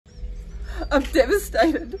I'm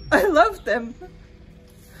devastated. I love them.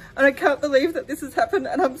 And I can't believe that this has happened,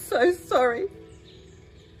 and I'm so sorry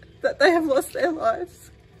that they have lost their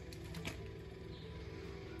lives.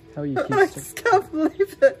 How are your kids? I just can't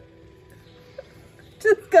believe it.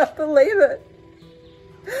 Just can't believe it.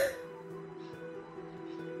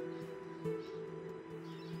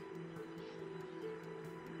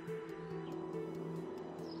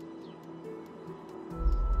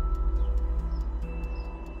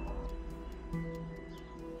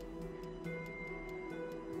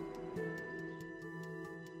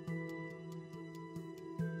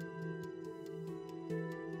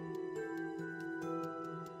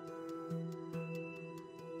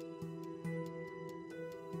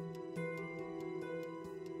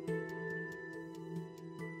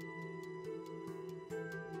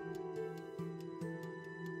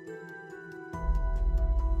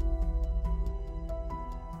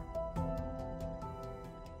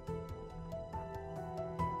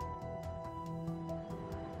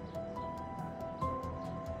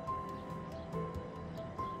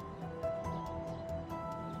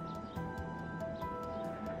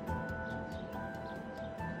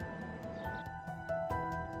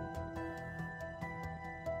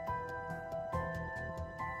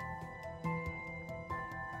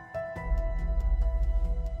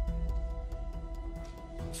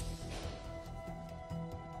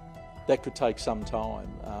 That could take some time.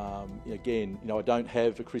 Again, I don't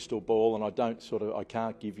have a crystal ball, and I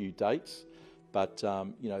can't give you dates. But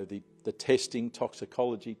the testing,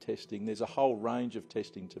 toxicology testing, there's a whole range of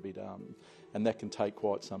testing to be done, and that can take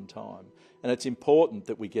quite some time. And it's important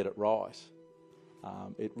that we get it right.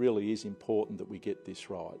 It really is important that we get this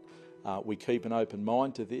right. We keep an open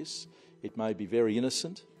mind to this. It may be very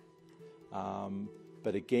innocent,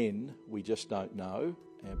 but again, we just don't know.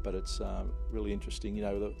 But it's really interesting.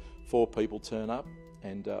 The 4 people turn up,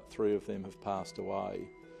 and 3 of them have passed away,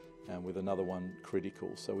 and with another one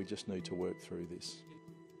critical. So we just need to work through this.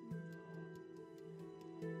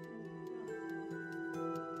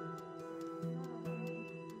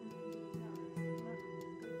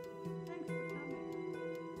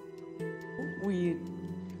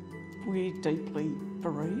 We're deeply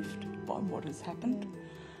bereaved by what has happened,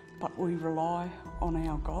 but we rely on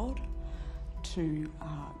our God to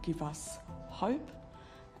give us hope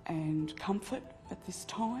and comfort at this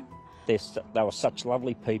time. They were such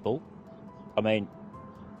lovely people. I mean,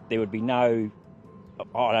 there would be I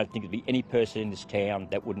don't think there'd be any person in this town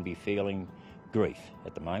that wouldn't be feeling grief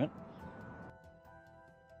at the moment.